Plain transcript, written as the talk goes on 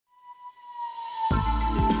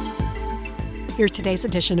Here's today's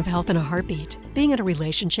edition of Health in a Heartbeat. Being in a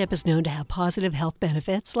relationship is known to have positive health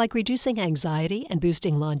benefits like reducing anxiety and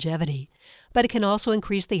boosting longevity. But it can also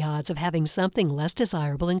increase the odds of having something less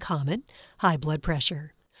desirable in common, high blood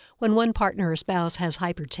pressure. When one partner or spouse has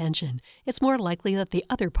hypertension, it's more likely that the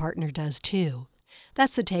other partner does too.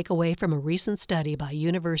 That's the takeaway from a recent study by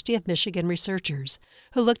University of Michigan researchers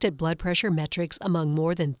who looked at blood pressure metrics among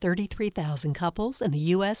more than 33,000 couples in the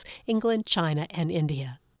U.S., England, China, and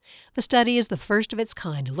India. The study is the first of its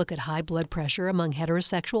kind to look at high blood pressure among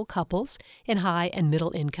heterosexual couples in high and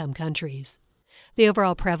middle-income countries. The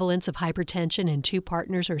overall prevalence of hypertension in two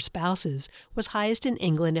partners or spouses was highest in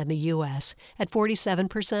England and the U.S. at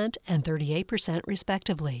 47% and 38%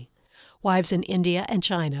 respectively. Wives in India and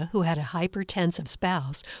China who had a hypertensive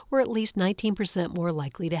spouse were at least 19% more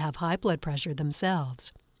likely to have high blood pressure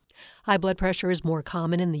themselves. High blood pressure is more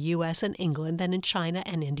common in the U.S. and England than in China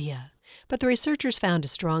and India. But the researchers found a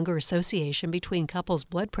stronger association between couples'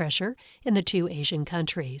 blood pressure in the two Asian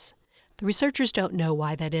countries. The researchers don't know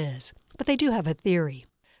why that is, but they do have a theory.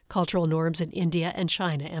 Cultural norms in India and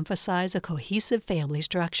China emphasize a cohesive family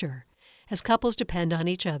structure. As couples depend on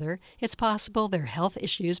each other, it's possible their health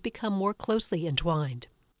issues become more closely entwined.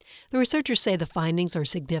 The researchers say the findings are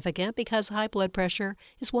significant because high blood pressure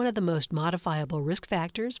is one of the most modifiable risk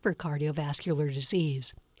factors for cardiovascular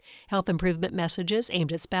disease. Health improvement messages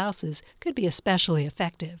aimed at spouses could be especially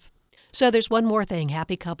effective. So there's one more thing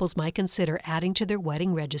happy couples might consider adding to their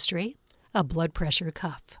wedding registry: a blood pressure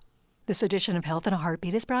cuff. This edition of Health in a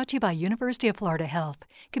Heartbeat is brought to you by University of Florida Health,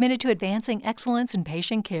 committed to advancing excellence in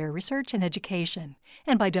patient care, research, and education,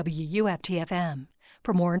 and by WUFT-FM.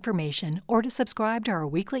 For more information or to subscribe to our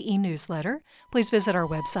weekly e-newsletter, please visit our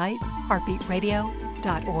website,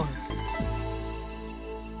 heartbeatradio.org.